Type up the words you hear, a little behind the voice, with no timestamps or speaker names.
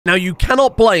Now, you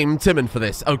cannot blame Timon for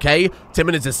this, okay?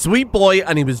 Timon is a sweet boy,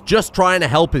 and he was just trying to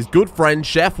help his good friend,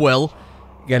 Chef Will.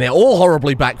 Again, it all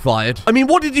horribly backfired. I mean,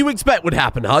 what did you expect would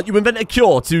happen, huh? You invent a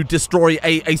cure to destroy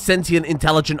a sentient,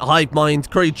 intelligent, hive-mind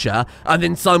creature, and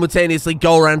then simultaneously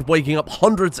go around waking up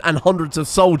hundreds and hundreds of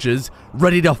soldiers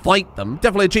ready to fight them.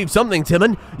 Definitely achieved something,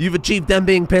 Timon. You've achieved them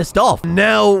being pissed off.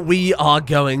 Now we are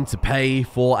going to pay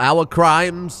for our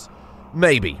crimes.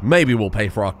 Maybe we'll pay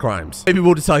for our crimes. Maybe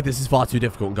we'll decide this is far too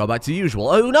difficult and go back to usual.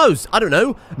 Oh, who knows? I don't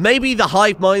know. Maybe the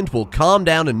hive mind will calm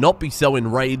down and not be so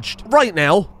enraged. Right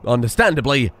now,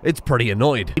 understandably, it's pretty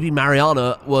annoyed. Maybe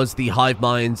Mariana was the hive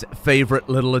mind's favorite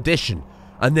little addition.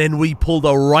 And then we pulled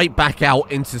her right back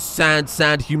out into sad,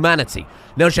 sad humanity.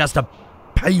 Now she has to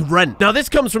pay rent. Now, this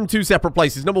comes from two separate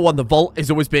places. Number one, the vault has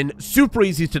always been super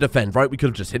easy to defend, right? We could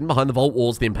have just hidden behind the vault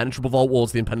walls, the impenetrable vault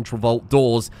walls, the impenetrable vault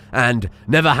doors, and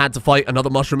never had to fight another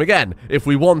mushroom again if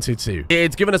we wanted to.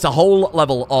 It's given us a whole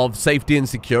level of safety and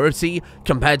security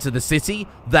compared to the city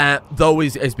that, though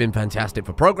has been fantastic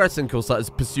for progress and of course let us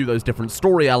pursue those different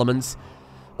story elements,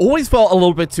 always felt a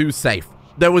little bit too safe.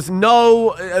 There's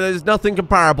nothing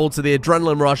comparable to the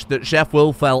adrenaline rush that Chef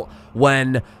Will felt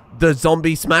when the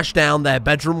zombie smashed down their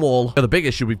bedroom wall. The big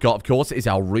issue we've got, of course, is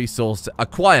our resource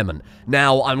acquirement.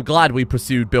 Now, I'm glad we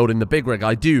pursued building the big rig,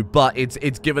 I do, but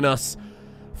it's given us,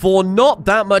 for not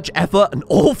that much effort, an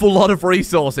awful lot of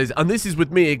resources, and this is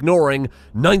with me ignoring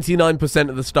 99%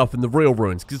 of the stuff in the real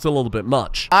ruins, because it's a little bit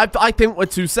much. I think we're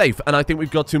too safe, and I think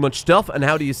we've got too much stuff, and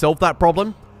how do you solve that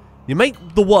problem? You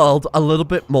make the world a little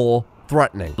bit more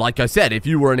threatening. Like I said, if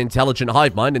you were an intelligent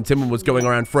hive mind and Timon was going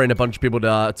around freeing a bunch of people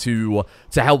to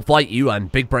help fight you, and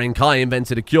Big Brain Kai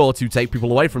invented a cure to take people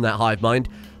away from that hive mind,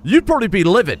 you'd probably be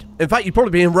livid. In fact, you'd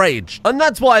probably be enraged. And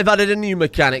that's why I've added a new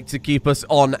mechanic to keep us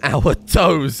on our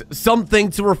toes. Something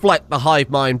to reflect the hive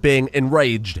mind being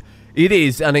enraged. It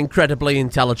is an incredibly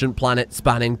intelligent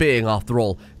planet-spanning being, after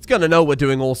all. It's gonna know we're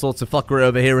doing all sorts of fuckery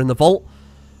over here in the vault.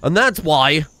 And that's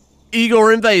why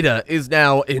Igor Invader is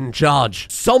now in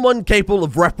charge. Someone capable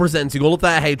of representing all of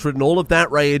that hatred and all of that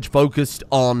rage focused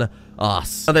on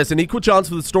us. And there's an equal chance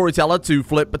for the storyteller to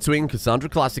flip between Cassandra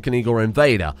Classic and Igor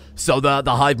Invader, so that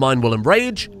the hive mind will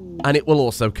enrage, and it will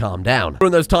also calm down.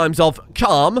 During those times of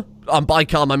calm, by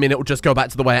calm I mean it will just go back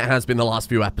to the way it has been the last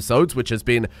few episodes, which has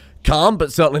been calm,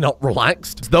 but certainly not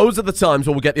relaxed. Those are the times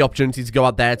where we'll get the opportunity to go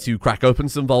out there to crack open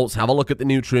some vaults, have a look at the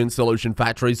nutrient solution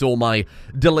factories, all my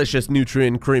delicious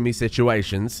nutrient creamy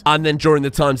situations. And then during the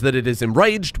times that it is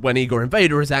enraged, when Igor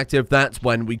Invader is active, that's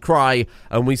when we cry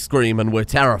and we scream and we're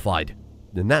terrified.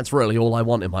 And that's really all I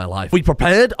want in my life. Are we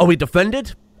prepared? Are we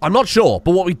defended? I'm not sure,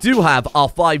 but what we do have are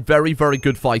 5 very, very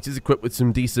good fighters equipped with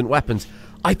some decent weapons.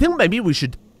 I think maybe we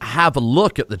should have a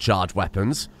look at the charged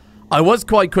weapons. I was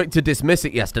quite quick to dismiss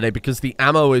it yesterday because the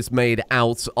ammo is made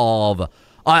out of...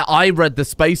 I read the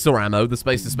spacer ammo, the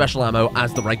spacer special ammo,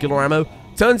 as the regular ammo.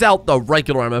 Turns out the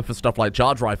regular ammo for stuff like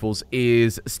charge rifles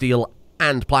is steel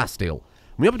and plasteel.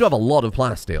 We happen to have a lot of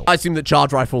plasteel. I assume that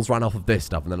charge rifles ran off of this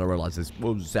stuff, and then I realized this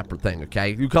was a separate thing,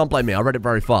 okay? You can't blame me, I read it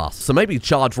very fast. So maybe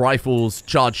charge rifles,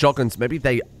 charge shotguns, maybe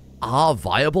they are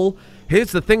viable.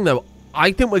 Here's the thing, though.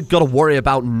 I think we've got to worry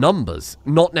about numbers,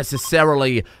 not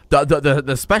necessarily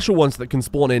the special ones that can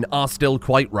spawn in are still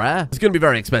quite rare. It's going to be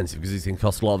very expensive because these things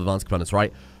cost a lot of advanced components,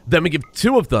 right? Then we give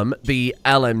 2 of them the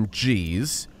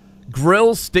LMGs.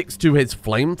 Grill sticks to his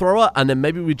flamethrower, and then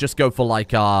maybe we just go for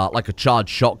like a charged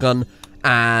shotgun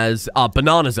as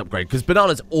Banana's upgrade, because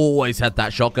Banana's always had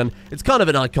that shotgun. It's kind of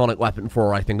an iconic weapon for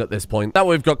her, I think, at this point. That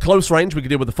way we've got close range. We can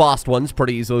deal with the fast ones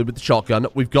pretty easily with the shotgun.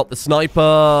 We've got the sniper.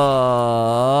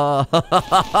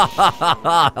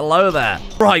 Hello there.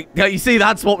 Right, you see,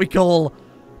 that's what we call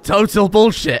total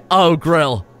bullshit. Oh,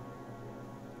 Grill.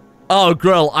 Oh,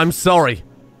 Grill, I'm sorry.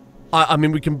 I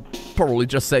mean, we can probably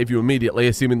just save you immediately,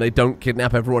 assuming they don't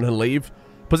kidnap everyone and leave.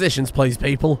 Positions, please,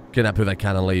 people. Kidnap who they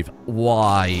can and leave.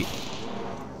 Why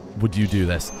would you do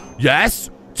this? Yes!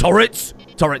 Turrets!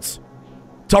 Turrets!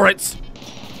 Turrets!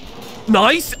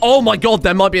 Nice! Oh my god,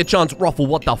 there might be a chance. Ruffle,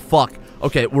 what the fuck?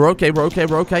 Okay, we're okay, we're okay,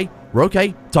 we're okay. We're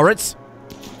okay. Turrets.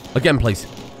 Again, please.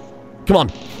 Come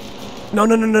on. No,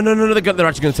 no, no, no, no, no. They're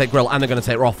actually going to take Grill, and they're going to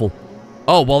take Ruffle.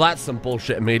 Oh, well, that's some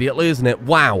bullshit immediately, isn't it?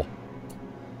 Wow.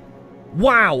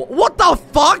 Wow. What the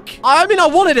fuck? I mean, I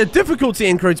wanted a difficulty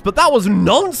increase, but that was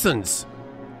nonsense.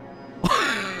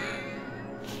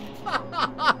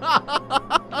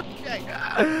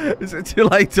 Okay. Is it too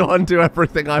late to undo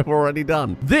everything I've already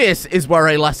done? This is where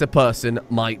a lesser person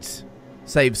might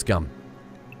save scum.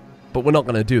 But we're not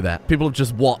going to do that. People have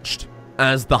just watched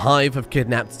as the Hive have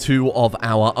kidnapped 2 of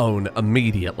our own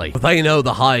immediately. They know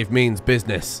the Hive means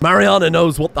business. Mariana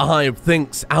knows what the Hive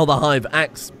thinks, how the Hive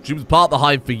acts. She was part of the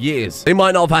Hive for years. They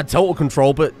might not have had total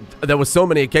control, but there were so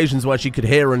many occasions where she could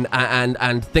hear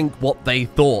and think what they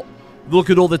thought. Look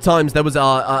at all the times there was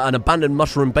an abandoned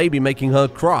mushroom baby making her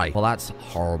cry. Well, that's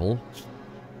horrible.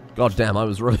 God damn, I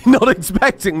was really not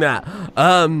expecting that.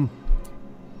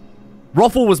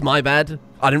 Ruffle was my bad.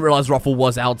 I didn't realize Ruffle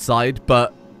was outside,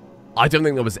 but I don't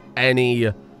think there was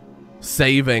any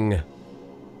saving.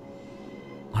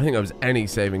 I think there was any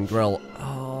saving Grill.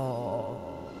 Oh.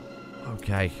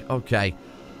 Okay, okay.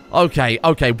 Okay,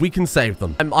 okay, we can save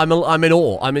them. I'm in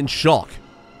awe. I'm in shock.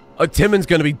 Timon's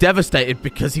going to be devastated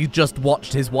because he just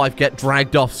watched his wife get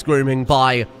dragged off screaming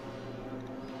by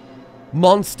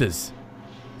monsters.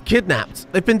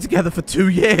 Kidnapped. They've been together for 2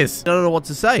 years. I don't know what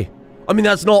to say. I mean,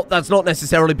 that's not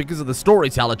necessarily because of the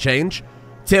storyteller change.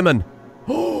 Timon.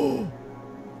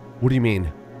 What do you mean?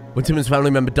 When Timon's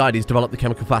family member died, he's developed the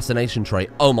chemical fascination trait.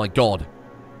 Oh my god.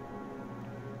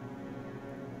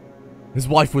 His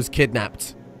wife was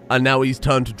kidnapped, and now he's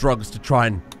turned to drugs to try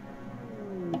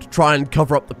and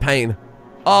cover up the pain.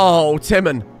 Oh,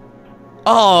 Timon.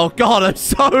 Oh god, I'm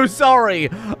so sorry.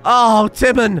 Oh,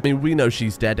 Timon. I mean, we know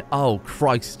she's dead. Oh,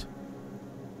 Christ.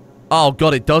 Oh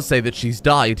god, it does say that she's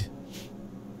died.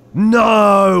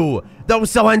 No! That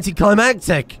was so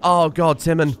anticlimactic. Oh god,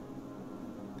 Timon.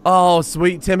 Oh,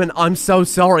 sweet Timon, I'm so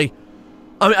sorry.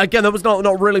 I mean, again, that was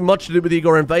not really much to do with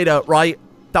Igor Invader, right?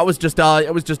 That was just,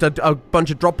 it was just a bunch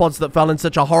of drop pods that fell in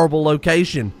such a horrible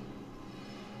location.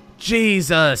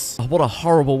 Jesus. Oh, what a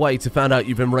horrible way to find out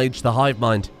you've enraged the hive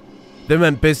mind. They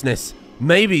meant business.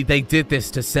 Maybe they did this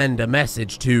to send a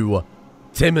message to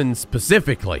Timon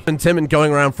specifically. And Timon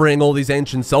going around freeing all these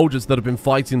ancient soldiers that have been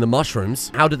fighting the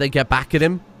mushrooms. How did they get back at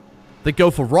him? They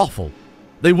go for Ruffle.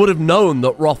 They would have known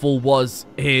that Ruffle was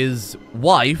his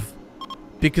wife,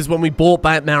 because when we brought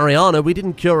back Mariana, we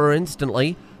didn't cure her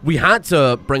instantly. We had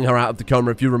to bring her out of the coma,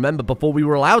 if you remember, before we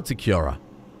were allowed to cure her.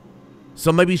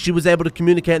 So maybe she was able to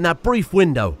communicate in that brief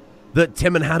window that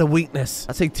Timon had a weakness.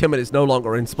 I say Timon is no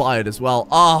longer inspired as well.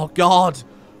 Oh, God.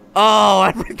 Oh,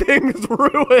 everything is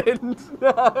ruined.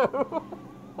 No.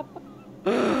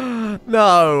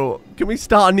 No. Can we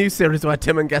start a new series where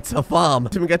Timon gets a farm?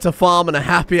 Timon gets a farm and a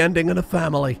happy ending and a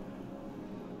family.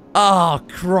 Oh,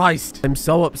 Christ. I'm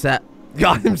so upset.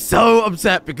 I'm so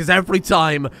upset because every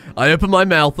time I open my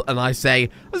mouth and I say,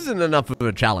 this isn't enough of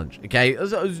a challenge, okay?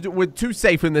 We're too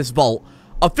safe in this vault.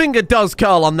 A finger does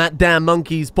curl on that damn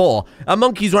monkey's paw. A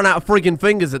monkey's run out of friggin'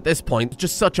 fingers at this point. It's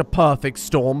just such a perfect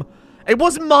storm. It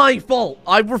wasn't my fault.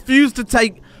 I refuse to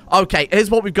take... Okay, here's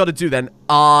what we've got to do then.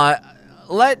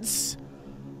 Let's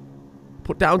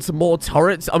put down some more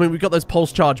turrets. I mean, we've got those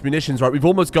pulse charge munitions, right? We've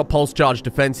almost got pulse charge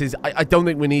defenses. I don't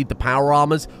think we need the power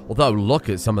armors. Although, look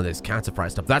at some of this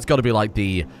cataphract stuff. That's got to be like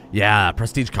the, yeah,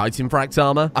 prestige chitinfract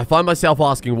armor. I find myself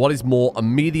asking what is more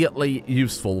immediately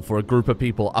useful for a group of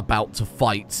people about to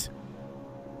fight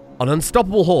an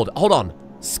unstoppable horde. Hold on.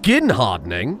 Skin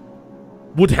hardening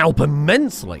would help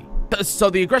immensely. So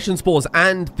the aggression spores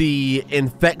and the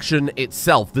infection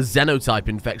itself, the xenotype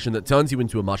infection that turns you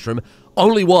into a mushroom,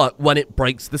 only work when it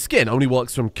breaks the skin. Only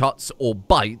works from cuts or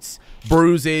bites,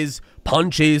 bruises,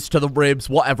 punches to the ribs,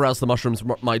 whatever else the mushrooms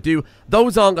might do.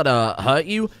 Those aren't gonna hurt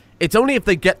you. It's only if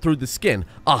they get through the skin.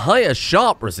 A higher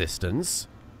sharp resistance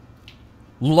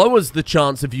lowers the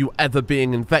chance of you ever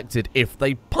being infected if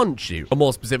they punch you. Or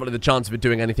more specifically, the chance of it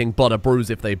doing anything but a bruise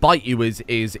if they bite you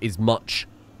is much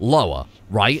lower,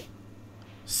 right?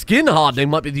 Skin hardening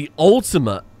might be the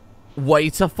ultimate way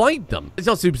to fight them. It's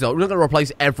not super simple. We're not going to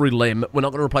replace every limb. We're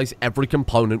not going to replace every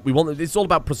component. It's all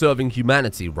about preserving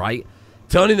humanity, right?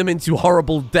 Turning them into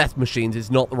horrible death machines is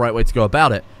not the right way to go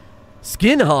about it.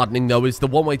 Skin hardening, though, is the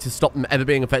one way to stop them ever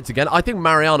being infected again. I think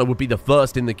Mariana would be the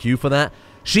first in the queue for that.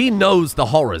 She knows the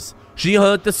horrors. She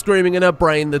heard the screaming in her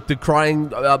brain, the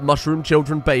crying mushroom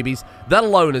children, babies. That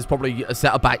alone has probably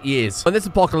set her back years. When this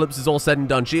apocalypse is all said and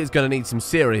done, she is going to need some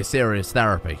serious, serious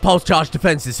therapy. Pulse charge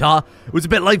defenses, huh? It was a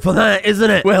bit late for that,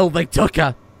 isn't it? Well, they took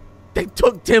her. They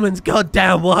took Timon's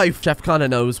goddamn wife. Chef kind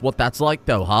of knows what that's like,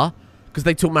 though, huh? Because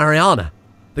they took Mariana.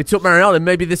 They took Mariana, and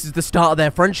maybe this is the start of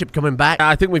their friendship coming back.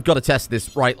 I think we've got to test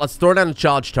this. Right, let's throw down a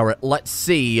charge turret. Let's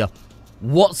see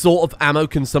what sort of ammo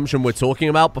consumption we're talking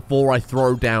about before I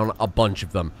throw down a bunch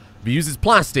of them. If he uses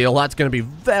plasteel, that's going to be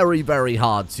very, very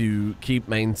hard to keep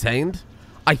maintained.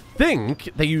 I think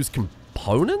they use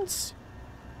components?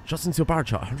 Just until barrel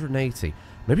chart, 180.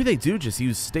 Maybe they do just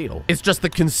use steel. It's just the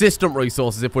consistent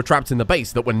resources if we're trapped in the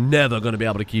base that we're never going to be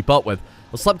able to keep up with.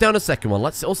 We'll slap down a second one.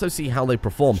 Let's also see how they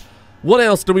perform. What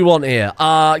else do we want here?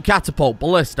 Catapult,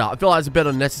 ballista. I feel like it's a bit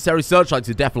unnecessary. Searchlights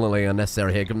are definitely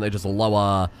unnecessary here, given they just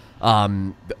lower,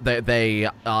 they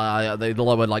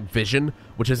lower, like, vision,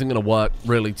 which isn't going to work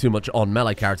really too much on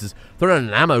melee characters. Throw in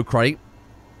an ammo crate.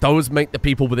 Those make the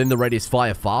people within the radius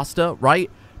fire faster, right?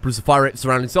 Produce a fire rate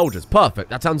surrounding soldiers. Perfect.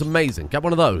 That sounds amazing. Get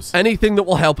one of those. Anything that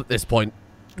will help at this point,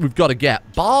 we've got to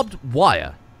get. Barbed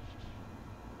wire.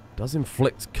 Does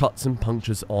inflict cuts and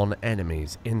punctures on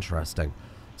enemies. Interesting.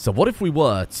 So what if we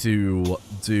were to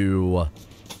do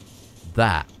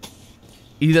that?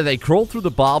 Either they crawl through the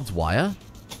barbed wire,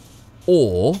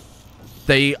 or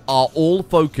they are all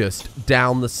focused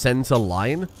down the center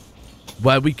line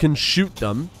where we can shoot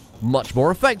them much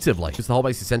more effectively. Because the whole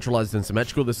base is centralized and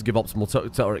symmetrical, this will give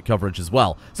optimal turret coverage as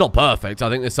well. It's not perfect. I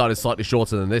think this side is slightly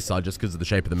shorter than this side just because of the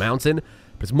shape of the mountain,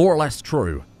 but it's more or less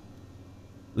true.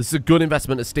 This is a good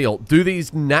investment of steel. Do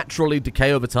these naturally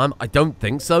decay over time? I don't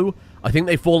think so. I think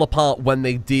they fall apart when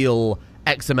they deal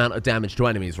X amount of damage to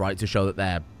enemies, right? To show that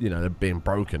they're, you know, they're being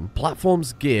broken.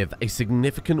 Platforms give a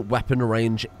significant weapon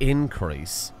range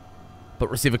increase,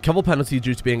 but receive a cover penalty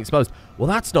due to being exposed. Well,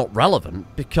 that's not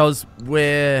relevant because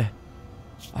we're...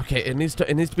 Okay, it needs to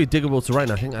be diggable terrain.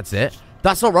 I think that's it.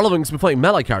 That's not relevant because we're fighting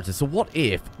melee characters. So what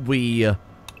if we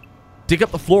dig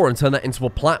up the floor and turn that into a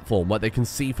platform where they can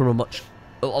see from a much...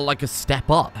 like a step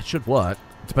up? That should work.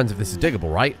 Depends if this is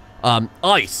diggable, right?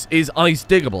 Ice. Is ice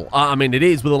diggable? I mean, it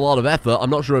is with a lot of effort.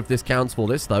 I'm not sure if this counts for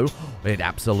this, though. It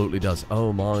absolutely does.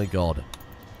 Oh, my God.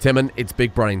 Timon, it's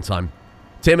big brain time.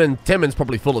 Timon's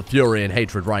probably full of fury and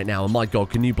hatred right now, and my God,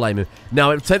 can you blame him?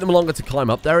 Now, it would take them longer to climb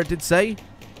up there, it did say.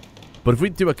 But if we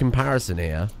do a comparison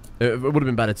here, it would have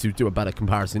been better to do a better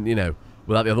comparison, you know,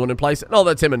 without the other one in place. Not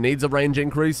that Timon needs a range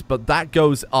increase, but that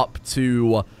goes up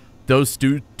to those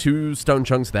two stone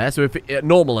chunks there. So if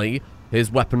normally his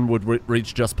weapon would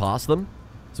reach just past them.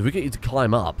 So if we get you to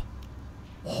climb up,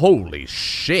 holy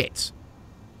shit!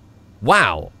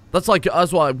 Wow, that's like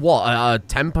what, a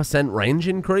 10% range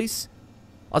increase?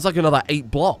 That's like another 8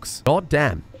 blocks. God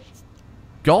damn.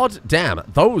 God damn.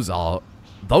 Those are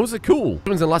cool.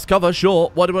 Timon's in less cover,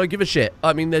 sure. Why do I give a shit?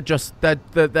 I mean,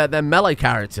 they're melee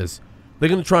characters. They're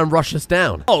gonna try and rush us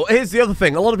down. Oh, here's the other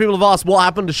thing. A lot of people have asked what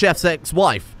happened to Chef's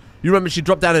ex-wife. You remember she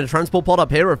dropped down in a transport pod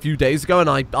up here a few days ago and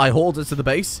I hauled her to the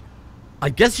base? I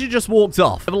guess she just walked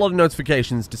off. I have a lot of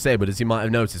notifications disabled, as you might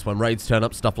have noticed. When raids turn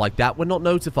up, stuff like that, we're not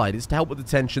notified. It's to help with the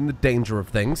tension, the danger of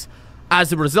things.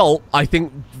 As a result, I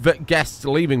think guests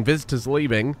leaving, visitors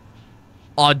leaving,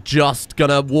 are just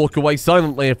gonna walk away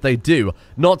silently if they do.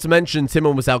 Not to mention,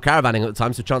 Timon was out caravanning at the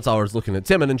time, so chances are I was looking at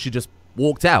Timon and she just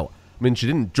walked out. I mean, she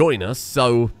didn't join us,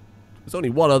 so... there's only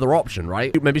one other option,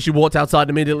 right? Maybe she walked outside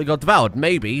and immediately got devoured.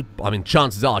 Maybe. I mean,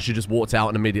 chances are she just walked out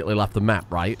and immediately left the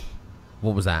map, right?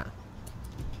 What was that?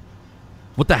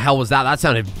 What the hell was that? That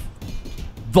sounded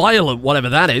violent, whatever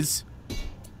that is.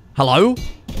 Hello?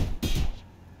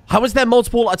 How is there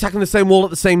multiple attacking the same wall at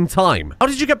the same time? How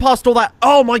did you get past all that?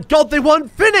 Oh my God, they weren't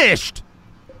finished!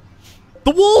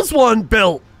 The walls weren't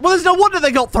built! Well, there's no wonder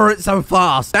they got through it so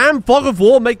fast. Damn fog of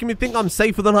war making me think I'm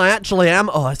safer than I actually am.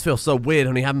 Oh, this feels so weird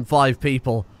only having 5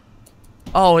 people.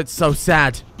 Oh, it's so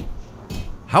sad.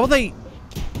 How are they...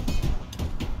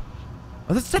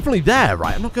 oh, that's definitely there,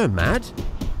 right? I'm not going mad.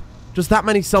 Just that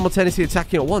many simultaneously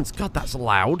attacking at once. God, that's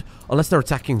loud. Unless they're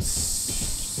attacking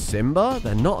Simba?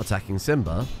 They're not attacking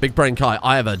Simba. Big Brain Kai,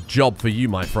 I have a job for you,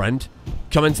 my friend.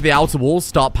 Come into the outer wall,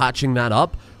 start patching that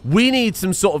up. We need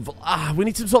some sort of,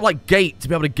 like, gate to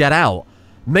be able to get out.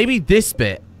 Maybe this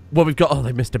bit, where we've got, oh,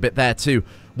 they missed a bit there, too.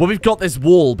 Where we've got this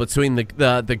wall between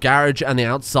the garage and the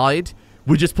outside,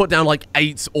 we just put down, like,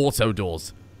 8 auto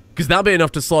doors. Because that'll be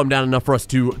enough to slow them down enough for us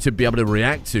to be able to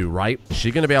react to, right? Is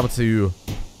she going to be able to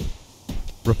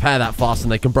repair that fast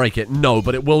and they can break it? No,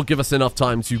 but it will give us enough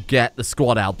time to get the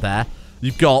squad out there.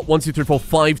 You've got 1, 2, 3, 4,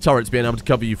 5 turrets being able to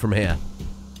cover you from here.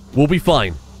 We'll be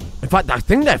fine. In fact, I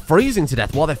think they're freezing to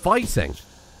death while they're fighting.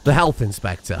 The health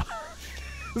inspector.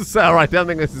 Sarah, I don't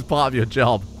think this is part of your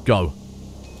job. Go.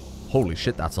 Holy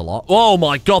shit, that's a lot. Oh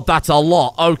my God, that's a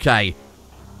lot. Okay.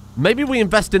 Maybe we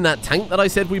invest in that tank that I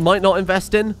said we might not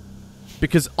invest in.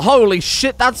 Because, holy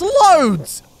shit, that's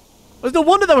loads. There's no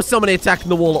wonder there was so many attacking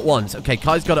the wall at once. Okay,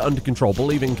 Kai's got it under control.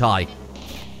 Believe in Kai.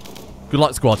 Good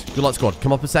luck, squad. Good luck, squad.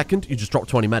 Come up a second. You just dropped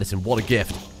 20 medicine. What a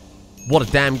gift. What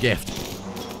a damn gift.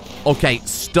 Okay,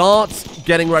 start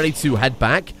getting ready to head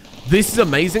back. This is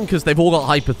amazing because they've all got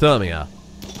hypothermia.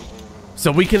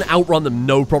 So we can outrun them,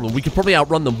 no problem. We could probably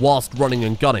outrun them whilst running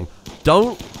and gunning.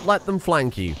 Don't let them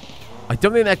flank you. I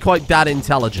don't think they're quite that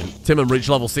intelligent. Timon reached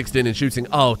level 16 in shooting.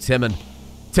 Oh, Timon.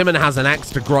 Timon has an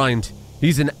axe to grind.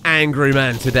 He's an angry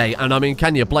man today. And I mean,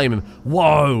 can you blame him?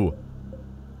 Whoa.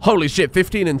 Holy shit,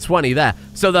 15 and 20 there.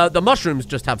 So the mushrooms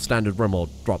just have standard Rimworld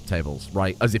drop tables,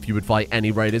 right? As if you would fight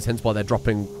any raiders, hence why they're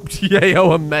dropping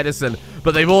yayo and medicine.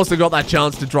 But they've also got that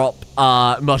chance to drop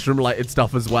mushroom-related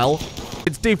stuff as well.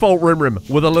 It's default Rim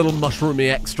with a little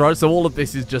mushroomy extra, so all of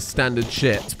this is just standard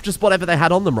shit. It's just whatever they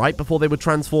had on them, right? Before they were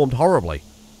transformed horribly.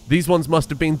 These ones must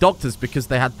have been doctors because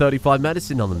they had 35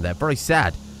 medicine on them there. Very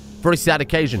sad. Very sad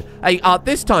occasion. Hey,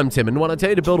 this time, Timon, when I tell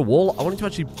you to build a wall, I want you to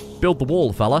actually build the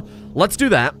wall, fella. Let's do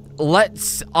that.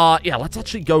 Let's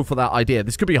actually go for that idea.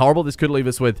 This could be horrible. This could leave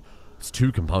us with... It's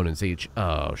 2 components each.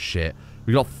 Oh, shit.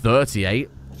 We got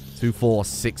 38. 2, 4,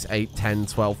 6, 8, 10,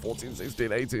 12, 14,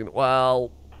 16, 18.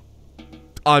 Well...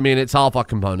 I mean, it's half our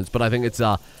components, but I think it's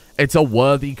a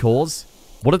worthy cause.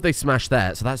 What if they smash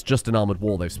there? So that's just an armored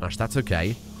wall they've smashed. That's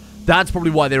okay. That's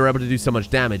probably why they were able to do so much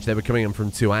damage. They were coming in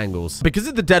from 2 angles. Because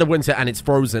it's the dead of winter and it's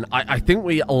frozen, I think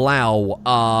we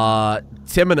allow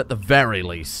Timon at the very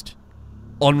least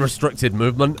unrestricted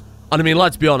movement. And I mean,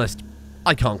 let's be honest,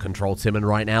 I can't control Timon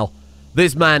right now.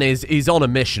 This man is on a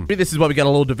mission. Maybe this is why we get a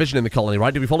little division in the colony,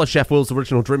 right? Do we follow Chef Will's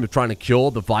original dream of trying to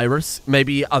cure the virus?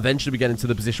 Maybe eventually we get into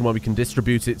the position where we can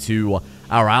distribute it to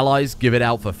our allies, give it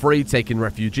out for free, take in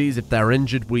refugees. If they're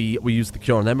injured, we use the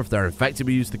cure on them. If they're infected,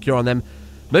 we use the cure on them.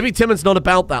 Maybe Timon's not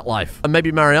about that life. And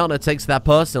maybe Mariana takes that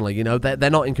personally, you know? They're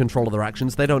not in control of their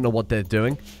actions. They don't know what they're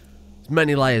doing. It's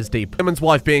many layers deep. Timon's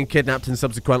wife being kidnapped and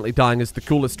subsequently dying is the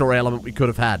coolest story element we could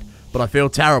have had. But I feel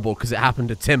terrible because it happened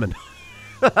to Timon.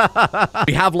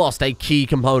 We have lost a key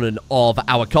component of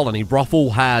our colony.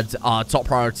 Brothel had top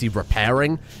priority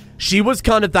repairing. She was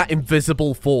kind of that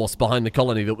invisible force behind the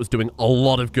colony that was doing a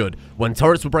lot of good. When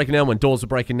turrets were breaking down, when doors were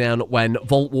breaking down, when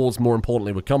vault walls, more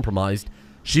importantly, were compromised,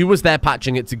 she was there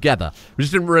patching it together. We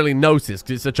just didn't really notice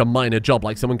because it's such a minor job,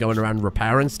 like someone going around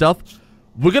repairing stuff.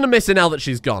 We're going to miss her now that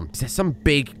she's gone. Is there some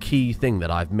big key thing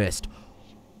that I've missed?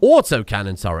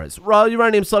 Autocannon turrets.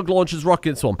 Uranium slug launchers,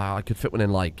 rocket swarm. I could fit one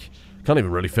in, like... Can't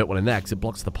even really fit one in there because it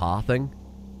blocks the pathing.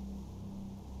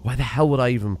 Where the hell would I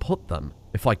even put them?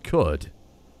 If I could.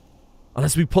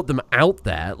 Unless we put them out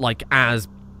there, like, as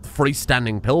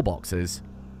freestanding pillboxes.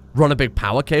 Run a big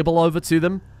power cable over to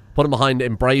them. Put them behind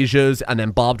embrasures and then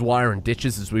barbed wire and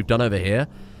ditches as we've done over here.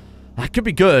 That could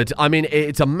be good. I mean,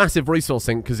 it's a massive resource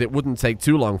sink because it wouldn't take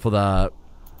too long for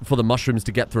the mushrooms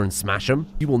to get through and smash them.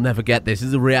 You will never get this. This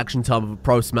is a reaction time of a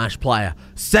pro Smash player.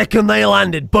 Second they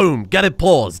landed, boom, get it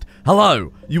paused.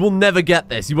 Hello. You will never get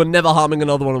this. You were never harming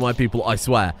another one of my people, I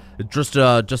swear. Just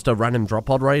a random drop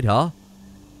pod raid, huh?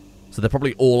 So they're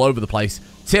probably all over the place.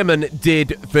 Timon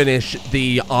did finish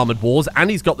the armored walls,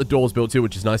 and he's got the doors built too,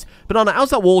 which is nice. But Anna,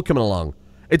 how's that wall coming along?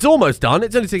 It's almost done.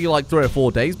 It's only taking like 3 or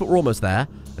 4 days, but we're almost there.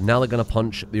 And now they're going to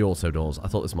punch the auto doors. I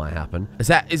thought this might happen. Is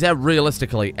there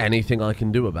realistically anything I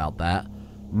can do about that?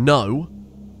 No.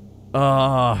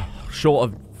 Short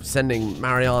of sending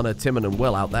Mariana, Timon, and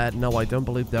Will out there. No, I don't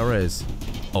believe there is.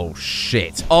 Oh,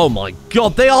 shit. Oh, my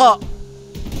God. They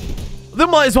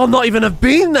might as well not even have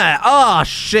been there. Ah,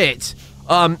 shit.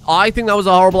 I think that was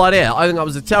a horrible idea. I think that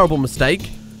was a terrible mistake.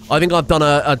 I think I've done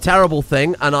a terrible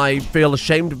thing, and I feel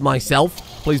ashamed of myself.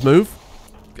 Please move.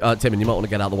 Timon, you might want to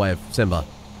get out of the way of Simba.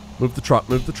 Move the truck,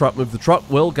 move the truck, move the truck.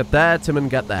 Will, get there. Timon,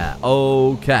 get there.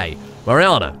 Okay.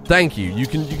 Mariana, thank you. You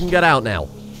can get out now.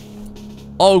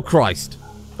 Oh, Christ.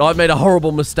 I've made a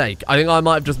horrible mistake. I think I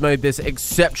might have just made this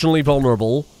exceptionally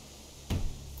vulnerable.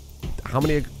 How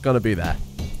many are going to be there?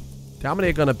 How many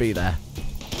are going to be there?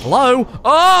 Hello?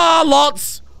 Ah,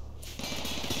 lots!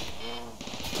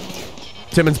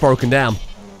 Timon's broken down.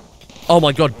 Oh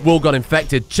my God, Will got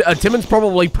infected. Timon's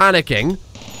probably panicking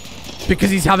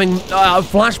because he's having a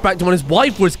flashback to when his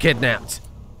wife was kidnapped.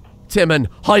 Timon,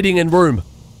 hiding in room.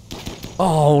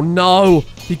 Oh no,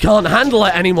 he can't handle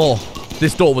it anymore.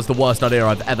 This door was the worst idea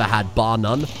I've ever had, bar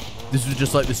none. This was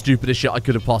just like the stupidest shit I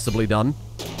could have possibly done.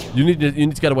 You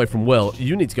need to get away from Will.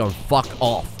 You need to go and fuck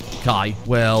off, Kai.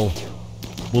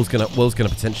 Will's gonna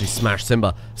potentially smash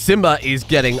Simba. Simba is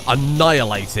getting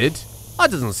annihilated.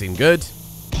 That doesn't seem good.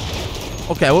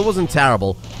 Okay, well, it wasn't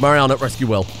terrible. Mariana, rescue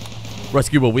Will.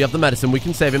 Rescue Will. We have the medicine. We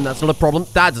can save him. That's not a problem.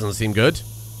 That doesn't seem good.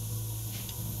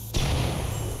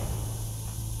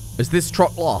 Is this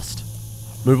truck lost?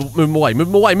 Move him away. Move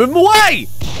him away. Move him away!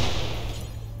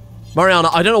 Mariana,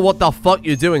 I don't know what the fuck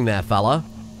you're doing there, fella.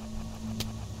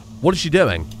 What is she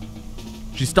doing?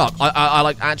 She's stuck. I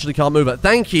like, actually can't move it.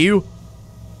 Thank you.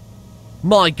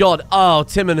 My God. Oh,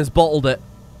 Timon has bottled it.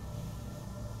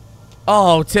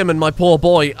 Oh, Timon, my poor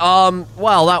boy.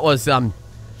 Well, that was,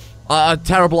 a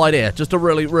terrible idea. Just a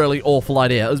really, really awful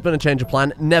idea. There's been a change of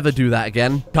plan. Never do that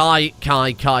again.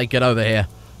 Kai, get over here.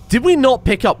 Did we not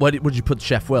pick up... Where would you put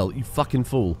Chef Will? You fucking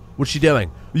fool. What's she doing?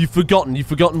 You've forgotten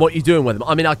what you're doing with him.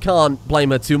 I mean, I can't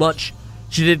blame her too much.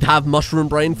 She did have mushroom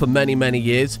brain for many, many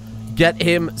years. Get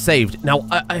him saved. Now,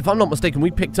 if I'm not mistaken,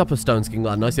 we picked up a stone skin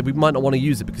gland, and I said we might not want to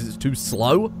use it because it's too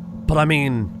slow. But I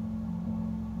mean,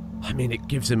 it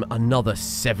gives him another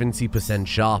 70%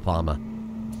 sharp armor.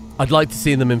 I'd like to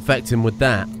see them infect him with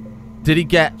that. Did he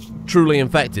get truly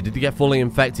infected? Did he get fully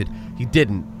infected? He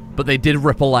didn't. But they did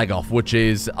rip a leg off, which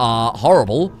is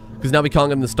horrible, because now we can't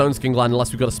give him the stone skin gland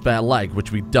unless we've got a spare leg,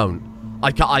 which we don't.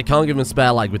 I can't give him a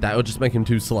spare leg with that. It'll just make him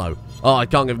too slow. Oh, I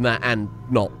can't give him that and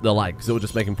not the leg, because it will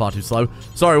just make him far too slow.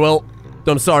 Sorry, Will.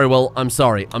 I'm sorry, Will. I'm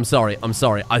sorry.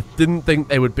 I didn't think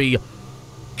they would be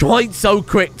quite so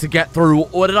quick to get through.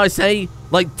 What did I say?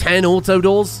 Like 10 auto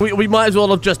doors? We might as well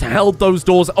have just held those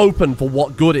doors open for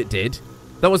what good it did.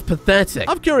 That was pathetic.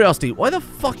 Out of curiosity, why the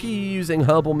fuck are you using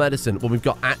herbal medicine when we've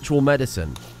got actual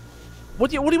medicine?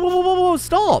 Whoa,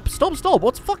 stop.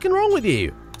 What's fucking wrong with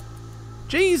you?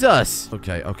 Jesus.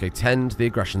 Okay, tend the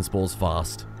aggression spores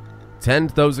fast. Tend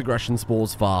those aggression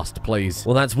spores fast, please.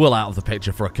 Well, that's Will out of the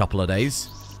picture for a couple of days.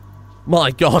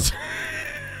 My God.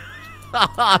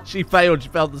 She failed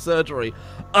the surgery.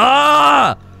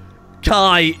 Ah!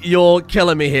 Kai, you're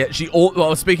killing me here.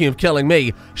 Well, speaking of killing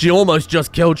me, she almost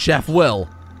just killed Chef Will.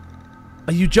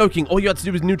 Are you joking? All you had to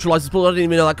do was neutralize the spell. I didn't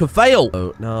even know that could fail.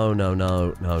 Oh, no,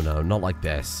 not like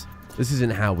this. This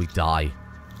isn't how we die.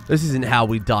 This isn't how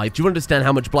we die. Do you understand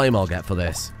how much blame I'll get for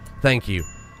this? Thank you.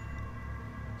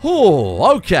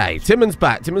 Oh, okay. Timon's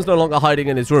back. Timon's no longer hiding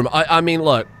in his room. I mean,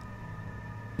 look.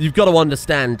 You've got to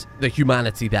understand the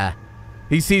humanity there.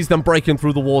 He sees them breaking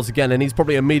through the walls again, and he's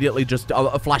probably immediately just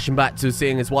flashing back to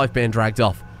seeing his wife being dragged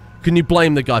off. Can you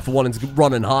blame the guy for wanting to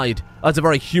run and hide? That's a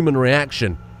very human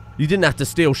reaction. You didn't have to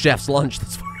steal Chef's lunch.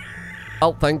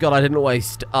 Well, thank God I didn't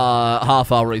waste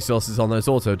half our resources on those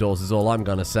auto doors is all I'm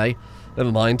going to say.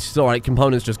 Never mind. It's alright.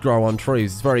 Components just grow on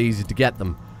trees. It's very easy to get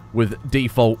them with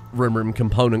default Rimworld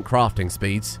component crafting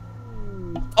speeds.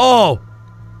 Oh!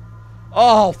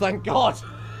 Oh, thank God!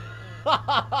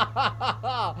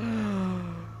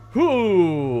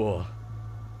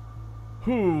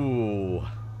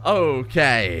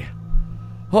 Okay.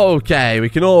 Okay, we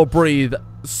can all breathe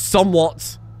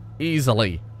somewhat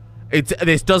easily.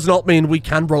 This does not mean we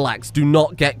can relax. Do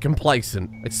not get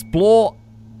complacent. Explore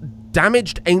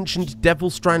damaged ancient Devil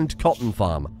Strand cotton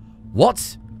farm.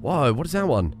 What? Whoa, what is that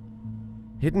one?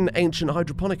 Hidden ancient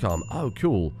hydroponic arm. Oh,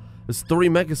 cool. There's 3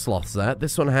 mega sloths there.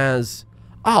 This one has...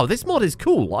 Oh, this mod is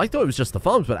cool. I thought it was just the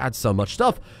farms, but it adds so much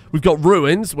stuff. We've got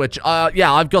ruins, which,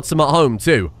 yeah, I've got some at home,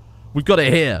 too. We've got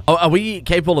it here. Oh, are we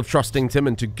capable of trusting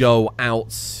Timon to go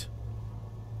out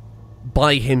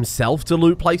by himself to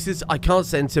loot places? I can't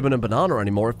send Timon and Banana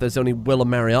anymore if there's only Will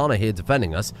and Mariana here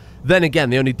defending us. Then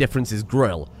again, the only difference is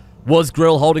Grill. Was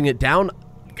Grill holding it down?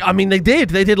 I mean, they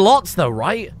did. They did lots, though,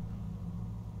 right?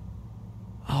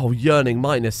 Oh, yearning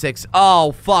 -6.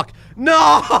 Oh, fuck.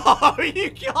 No!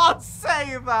 You can't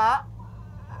say that!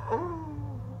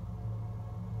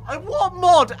 What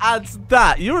mod adds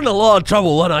that? You're in a lot of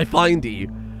trouble when I find you.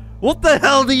 What the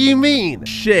hell do you mean?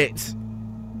 Shit.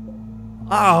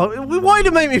 Oh, why do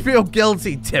you make me feel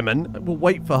guilty, Timon? We'll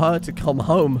wait for her to come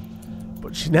home.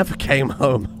 But she never came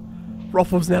home.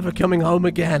 Ruffle's never coming home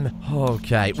again.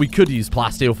 Okay, we could use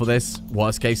plasteel for this.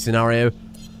 Worst case scenario.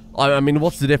 I mean,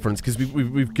 what's the difference? Because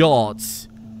we've got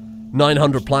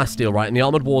 900 plasteel, right? And the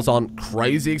armored wars aren't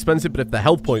crazy expensive, but if the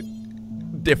health point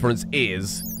difference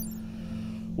is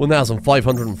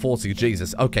 1,540,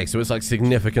 Jesus. Okay, so it's like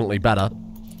significantly better.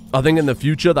 I think in the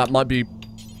future that might be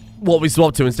what we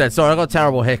swap to instead. Sorry, I got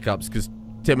terrible hiccups because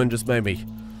Timon just made me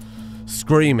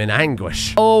scream in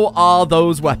anguish. Oh, are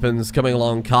those weapons coming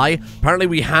along, Kai? Apparently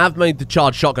we have made the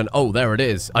charged shotgun. Oh, there it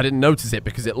is. I didn't notice it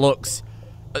because it looks...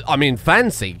 I mean,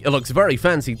 fancy. It looks very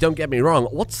fancy, don't get me wrong.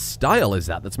 What style is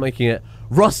that that's making it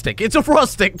rustic? It's a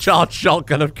rustic charged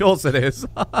shotgun, of course it is.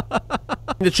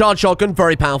 The charged shotgun,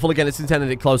 very powerful. Again, it's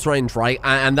intended at close range, right?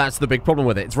 And that's the big problem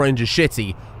with it. Its range is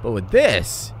shitty. But with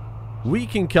this, we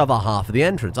can cover half of the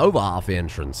entrance, over half the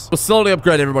entrance. We'll slowly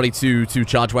upgrade everybody to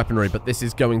charged weaponry, but this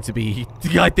is going to be,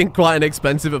 I think, quite an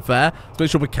expensive affair. Let's make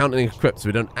sure we're counting equipped so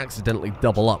we don't accidentally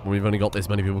double up when we've only got this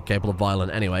many people capable of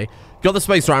violent anyway. Got the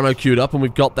spacer ammo queued up, and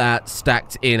we've got that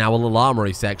stacked in our little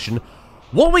armory section.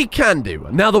 What we can do,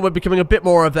 now that we're becoming a bit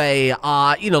more of a,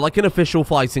 you know, like an official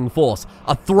fighting force,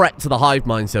 a threat to the hive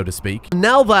mind, so to speak.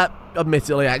 Now that,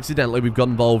 admittedly, accidentally, we've got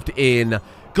involved in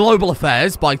global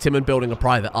affairs by Timon building a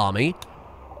private army,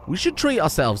 we should treat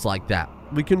ourselves like that.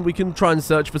 We can try and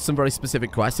search for some very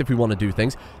specific quests if we want to do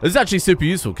things. This is actually super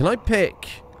useful. Can I pick...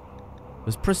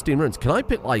 There's pristine ruins. Can I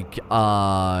pick, like,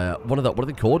 one of the... What are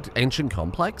they called? Ancient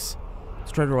Complex?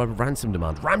 Straight arrival ransom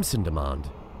demand. Ransom demand.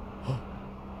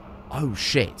 Oh,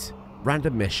 shit.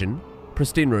 Random mission.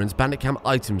 Pristine ruins. Bandit camp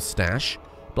item stash.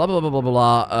 Blah, blah, blah, blah,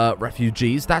 blah.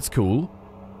 Refugees. That's cool.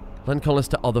 Lend colonists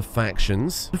to other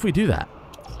factions. If we do that,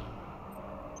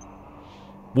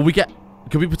 will we get...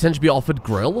 Could we potentially be offered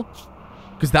grill?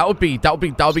 Because that would be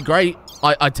great.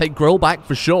 I'd take grill back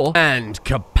for sure. And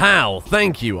kapow.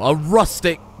 Thank you. A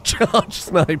rustic charge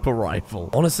sniper rifle.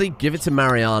 Honestly, give it to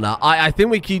Mariana. I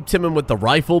think we keep Timon with the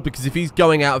rifle because if he's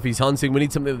going out, if he's hunting, we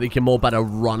need something that he can more better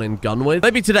run and gun with.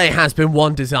 Maybe today has been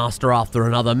one disaster after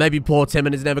another. Maybe poor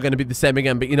Timon is never going to be the same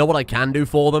again, but you know what I can do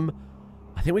for them?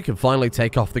 I think we can finally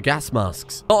take off the gas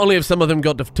masks. Not only have some of them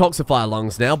got detoxifier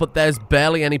lungs now, but there's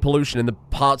barely any pollution in the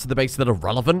parts of the base that are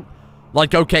relevant.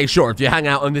 Like, okay, sure, if you hang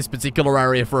out in this particular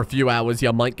area for a few hours,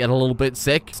 you might get a little bit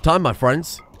sick. It's time, my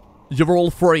friends. You're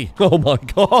all free. Oh my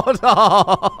god.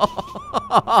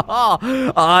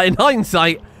 In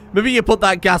hindsight, maybe you put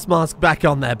that gas mask back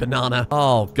on there, Banana.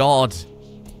 Oh god.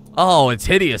 Oh, it's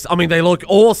hideous. I mean, they look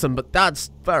awesome, but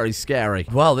that's very scary.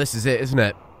 Well, this is it, isn't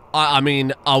it? I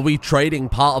mean, are we trading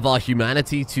part of our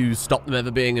humanity to stop them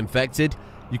ever being infected?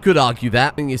 You could argue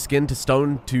that. Your skin to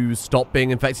stone to stop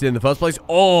being infected in the first place.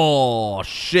 Oh,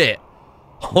 shit.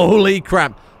 Holy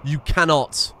crap. You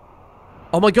cannot.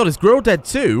 Oh my god, is Grill dead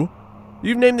too?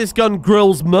 You've named this gun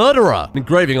Grill's Murderer. An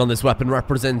engraving on this weapon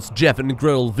represents Jeff and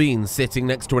Grill Veen sitting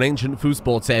next to an ancient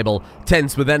foosball table,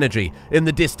 tense with energy. In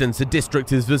the distance, a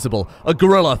district is visible. A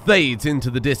gorilla fades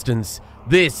into the distance.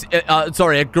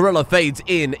 A gorilla fades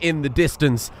in the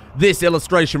distance. This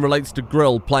illustration relates to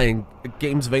Grill playing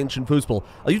games of ancient foosball.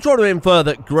 Are you trying to infer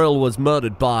that Grill was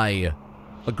murdered by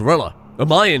a gorilla?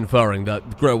 Am I inferring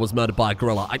that Grill was murdered by a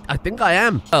gorilla? I think I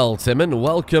am. Well, Timon,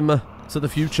 welcome to the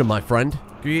future, my friend.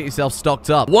 Get yourself stocked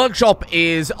up. Workshop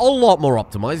is a lot more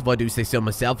optimized, if I do say so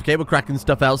myself. Okay, we're cracking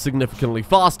stuff out significantly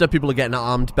faster. People are getting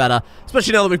armed better.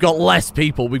 Especially now that we've got less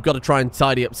people, we've got to try and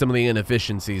tidy up some of the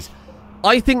inefficiencies.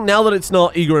 I think now that it's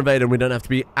not Eager Invader and we don't have to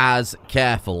be as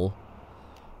careful,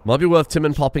 might be worth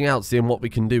Timon popping out, seeing what we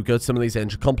can do. Go to some of these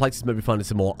engine complexes, maybe finding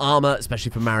some more armor,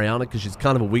 especially for Mariana, because she's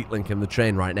kind of a weak link in the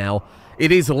chain right now.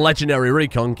 It is legendary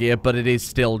recon gear, but it is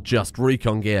still just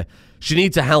recon gear. She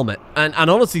needs a helmet, and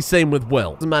honestly, same with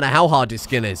Will. Doesn't matter how hard your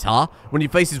skin is, huh? When your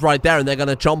face is right there and they're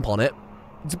gonna chomp on it,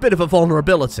 it's a bit of a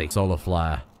vulnerability. Solar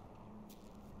flare.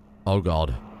 Oh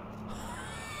god.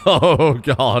 Oh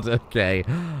god, okay.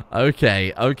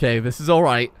 Okay, this is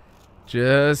alright.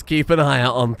 Just keep an eye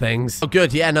out on things. Oh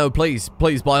good, yeah, no, please,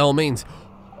 by all means.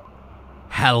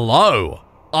 Hello!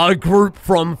 A group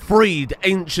from freed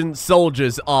ancient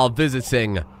soldiers are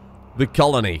visiting the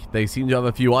colony. They seem to have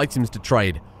a few items to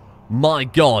trade. My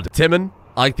god. Timon,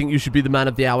 I think you should be the man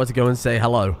of the hour to go and say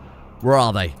hello. Where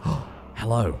are they?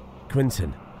 Hello.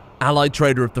 Quinton. Allied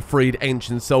trader of the freed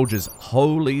ancient soldiers.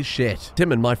 Holy shit.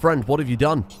 Timon, my friend, what have you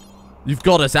done? You've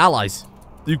got us allies.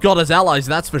 You've got us allies,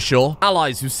 that's for sure.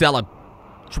 Allies who sell a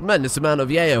tremendous amount of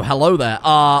yayo. Hello there.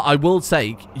 I will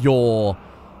take your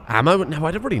ammo. No,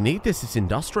 I don't really need this. It's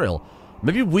industrial.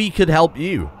 Maybe we could help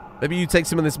you. Maybe you take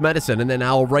some of this medicine and then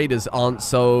our raiders aren't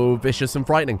so vicious and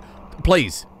frightening.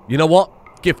 Please. You know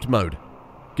what? Gift mode.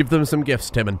 Give them some gifts,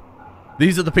 Timon.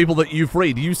 These are the people that you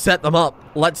freed. You set them up.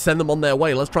 Let's send them on their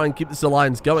way. Let's try and keep this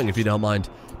alliance going, if you don't mind.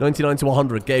 99 to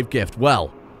 100 gave gift.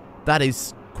 Well, that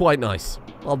is quite nice.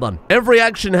 Well done. Every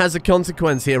action has a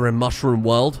consequence here in Mushroom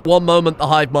World. One moment the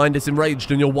hive mind is enraged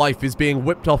and your wife is being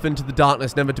whipped off into the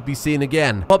darkness never to be seen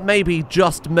again. But maybe,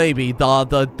 just maybe,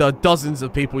 the dozens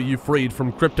of people you freed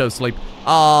from crypto sleep.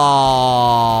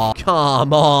 Oh,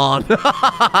 come on. You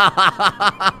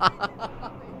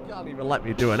can't even let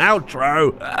me do an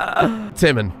outro.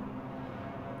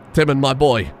 Timon, my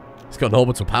boy. He's got an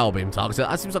orbital power beam target.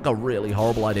 That seems like a really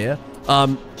horrible idea. It's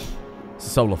a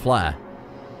solar flare.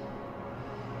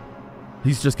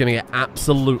 He's just gonna get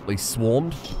absolutely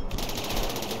swarmed.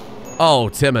 Oh,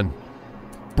 Timon.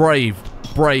 Brave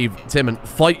Timon.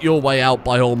 Fight your way out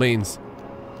by all means.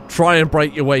 Try and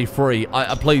break your way free.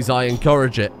 Please, I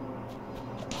encourage it.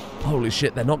 Holy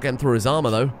shit, they're not getting through his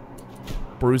armor, though.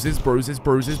 Bruises.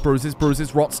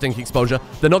 Rot, stink exposure.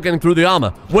 They're not getting through the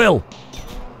armor. Will!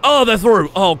 Oh, they're through!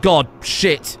 Oh, god.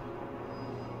 Shit.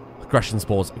 Aggression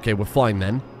spores. Okay, we're fine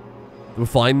then. We're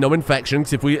fine, no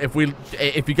infections. If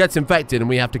he gets infected and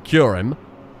we have to cure him,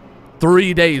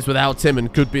 3 days without Timon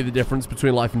could be the difference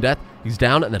between life and death. He's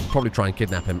down, and then probably try and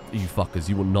kidnap him. You fuckers,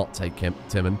 you will not take him,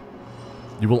 Timon.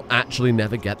 You will actually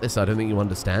never get this. I don't think you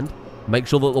understand. Make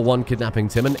sure that the one kidnapping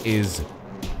Timon is,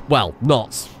 well,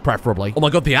 not preferably. Oh my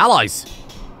god, the allies!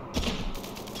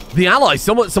 The allies!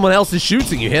 Someone else is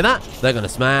shooting. You hear that? They're gonna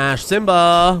smash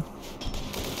Simba.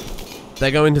 They're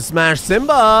going to smash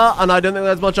Simba, and I don't think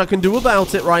there's much I can do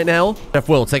about it right now. Chef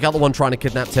Will, take out the one trying to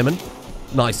kidnap Timon.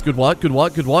 Nice, good work, good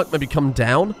work, good work. Maybe come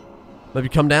down. Maybe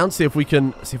come down, see if we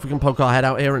can poke our head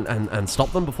out here and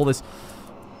stop them before this.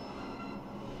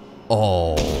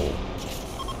 Oh.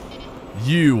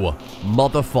 You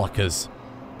motherfuckers.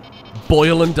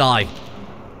 Boil and die.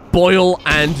 Boil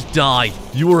and die.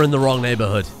 You were in the wrong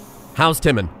neighborhood. How's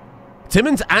Timon?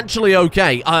 Timon's actually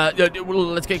okay.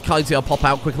 Let's get Kites here. Pop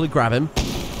out, quickly grab him.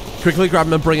 Quickly grab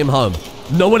him and bring him home.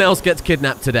 No one else gets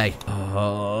kidnapped today.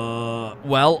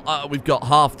 Well, we've got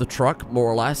half the truck,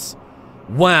 more or less.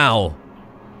 Wow.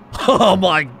 Oh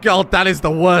my god, that is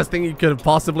the worst thing you could have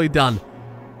possibly done.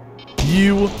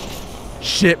 You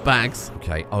shitbags.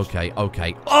 Okay, okay,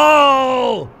 okay.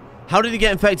 Oh! How did he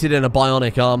get infected in a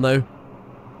bionic arm, though?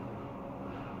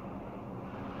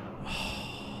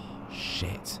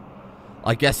 Shit.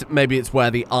 I guess maybe it's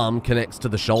where the arm connects to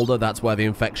the shoulder. That's where the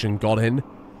infection got in.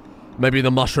 Maybe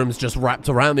the mushrooms just wrapped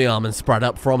around the arm and spread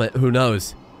up from it. Who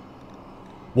knows?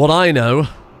 What I know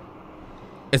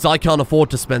is I can't afford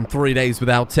to spend 3 days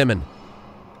without Timon.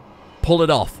 Pull it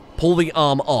off. Pull the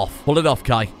arm off. Pull it off,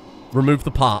 Kai. Remove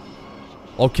the part.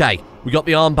 Okay. We got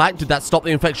the arm back. Did that stop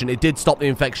the infection? It did stop the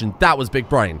infection. That was big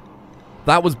brain.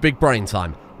 That was big brain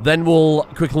time. Then we'll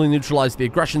quickly neutralize the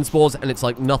aggression spores, and it's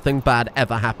like nothing bad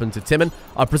ever happened to Timon.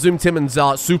 I presume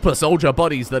Timon's super soldier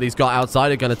buddies that he's got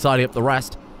outside are going to tidy up the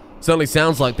rest. Certainly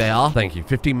sounds like they are. Thank you.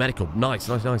 15 medical. Nice,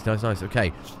 nice, nice, nice, nice.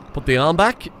 Okay. Put the arm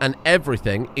back, and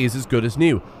everything is as good as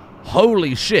new.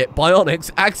 Holy shit, Bionics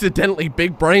accidentally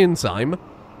big brain time.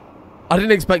 I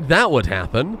didn't expect that would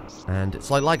happen. And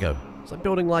it's like Lego. It's like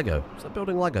building Lego. It's like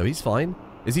building Lego. He's fine.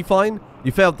 Is he fine?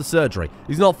 You failed the surgery.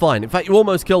 He's not fine. In fact, you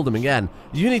almost killed him again.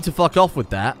 You need to fuck off with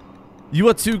that. You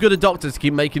are too good a doctor to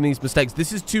keep making these mistakes.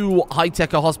 This is too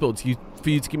high-tech a hospital for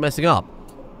you to keep messing up.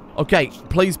 Okay,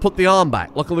 please put the arm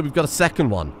back. Luckily, we've got a second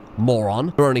one.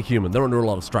 Moron. They're only human. They're under a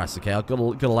lot of stress, okay? I've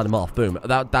got to let him off. Boom.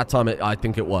 That time, I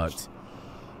think it worked.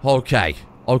 Okay.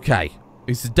 Okay.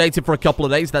 He's sedated for a couple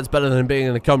of days. That's better than being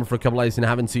in a coma for a couple of days and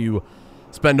having to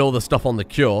spend all the stuff on the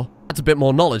cure. That's a bit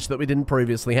more knowledge that we didn't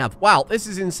previously have. Wow, this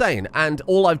is insane. And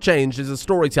all I've changed is a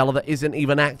storyteller that isn't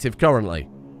even active currently.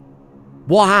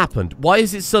 What happened? Why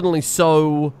is it suddenly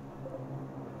so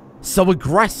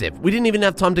aggressive? We didn't even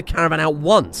have time to caravan out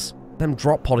once. Them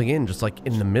drop podding in just like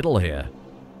in the middle here.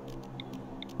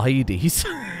 IEDs.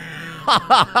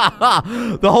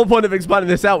 The whole point of expanding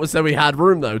this out was so we had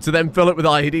room, though. To then fill it with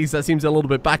IEDs, that seems a little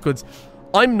bit backwards.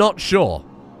 I'm not sure.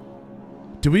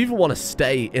 Do we even want to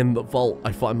stay in the vault?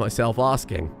 I find myself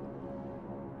asking.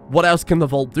 What else can the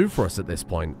vault do for us at this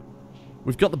point?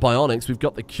 We've got the bionics, we've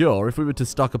got the cure. If we were to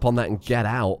stock upon that and get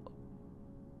out,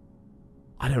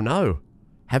 I don't know.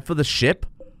 Head for the ship?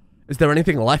 Is there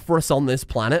anything left for us on this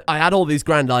planet? I had all these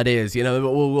grand ideas, you know,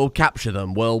 we'll capture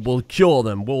them, we'll cure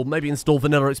them, we'll maybe install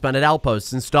vanilla expanded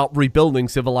outposts and start rebuilding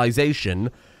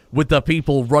civilization with the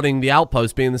people running the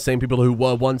outpost being the same people who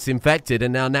were once infected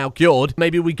and are now cured.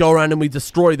 Maybe we go around and we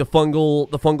destroy the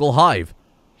fungal hive.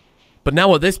 But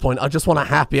now at this point, I just want a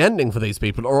happy ending for these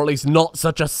people, or at least not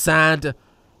such a sad,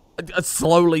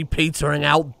 slowly petering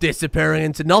out, disappearing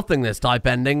into nothingness type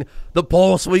ending that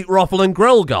poor sweet Ruffle and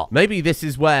Grill got. Maybe this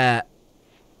is where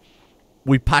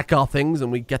we pack our things and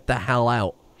we get the hell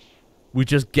out. We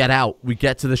just get out. We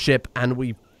get to the ship and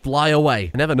we fly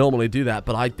away. I never normally do that,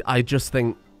 but I just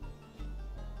think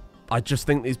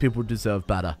these people deserve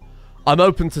better. I'm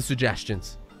open to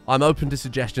suggestions. I'm open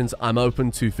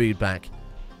to feedback.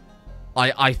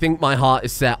 I think my heart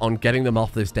is set on getting them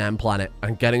off this damn planet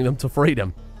and getting them to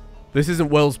freedom. This isn't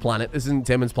Will's planet. This isn't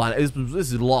Timon's planet.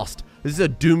 This is lost. This is a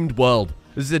doomed world.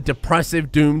 This is a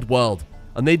depressive, doomed world.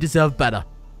 And they deserve better.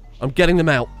 I'm getting them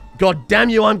out. God damn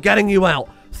you, I'm getting you out.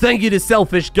 Thank you to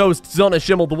Selfish Ghost, Zona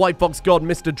Schimmel, the White Fox God,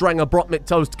 Mr. Drenger, Brotmit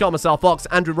Toast, Commissar Fox,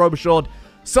 Andrew Robichaud,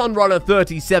 Sunrunner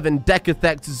 37,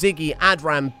 Decatect, Ziggy,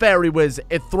 Adram, Fairy Wiz,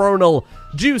 Ithronal,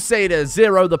 Juicator,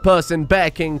 Zero the Person, Bear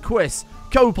King, Quiz,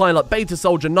 Co-Pilot, Beta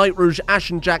Soldier, Night Rouge,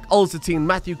 Ashen Jack, Ulcetine,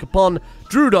 Matthew Capon,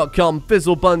 Drew.com,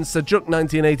 Fizzlebun, Sajuk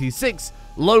 1986,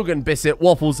 Logan Bissett,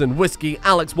 Waffles and Whiskey,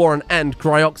 Alex Warren, and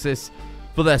Cryoxis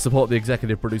for their support. The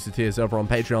executive producer tiers over on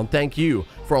Patreon. Thank you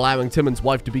for allowing Timon's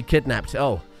wife to be kidnapped.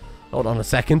 Oh, hold on a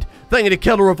second. Thank you to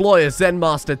Killer of Lawyers, Zen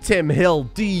Master, Tim Hill,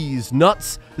 D's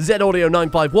Nuts, Z Audio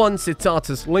 951,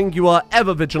 Citatus Lingua,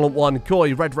 Ever Vigilant 1,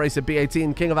 Koi, Red Racer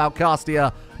B18, King of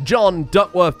Outcastia, John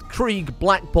Duckworth, Krieg,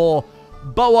 Blackpaw,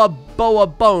 Boa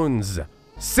Bones,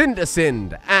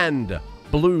 Cindercind, and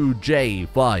Blue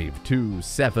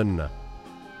J527.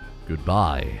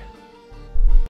 Goodbye.